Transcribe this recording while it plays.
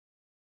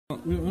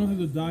We don't have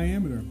the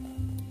diameter.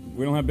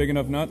 We don't have big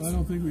enough nuts? I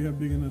don't think we have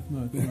big enough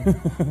nuts. No.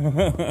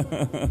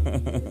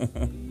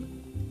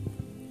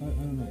 I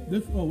don't know.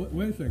 This. Oh,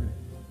 wait a second.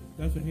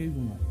 That's a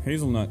hazelnut.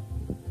 Hazelnut.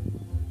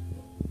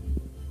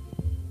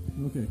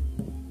 Okay.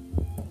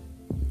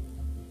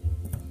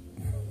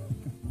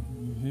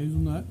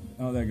 Hazelnut.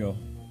 Oh, there you go.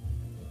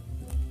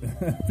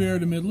 Fair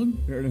to middling.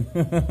 Fair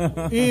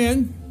to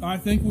And I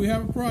think we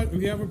have a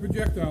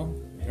projectile.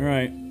 All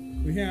right.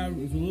 We have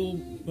it's a little,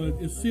 but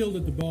it's sealed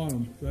at the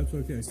bottom, so that's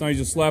okay. So now you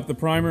just slap the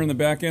primer in the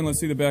back end. Let's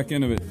see the back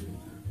end of it.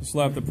 Just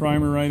slap the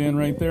primer right in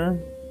right there.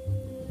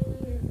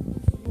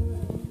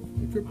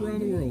 A trip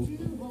around the world.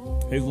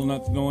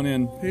 Hazelnut's going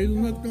in.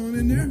 Hazelnut's going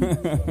in there.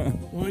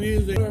 All I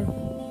need is a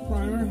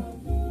primer.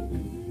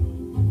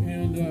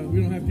 And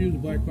we don't have to use a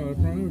black powder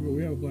primer, but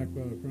we have a black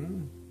powder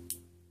primer.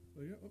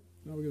 So yeah,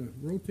 now we're gonna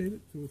rotate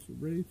it so it's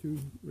ready to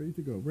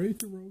go. Ready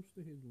to roast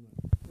the hazelnut.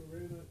 So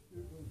ready to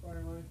do the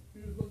fire line.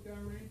 Shoes look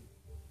down range.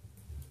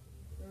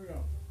 There we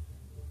go.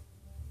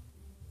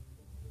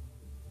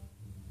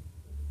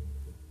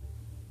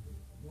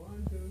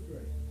 One, two,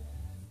 three.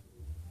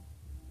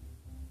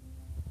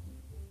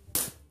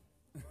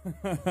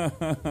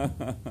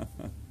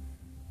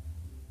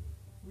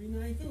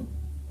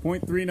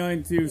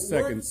 0.392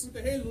 seconds. With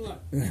the hazelnut.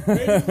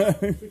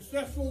 Hazelnut.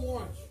 Successful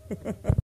launch.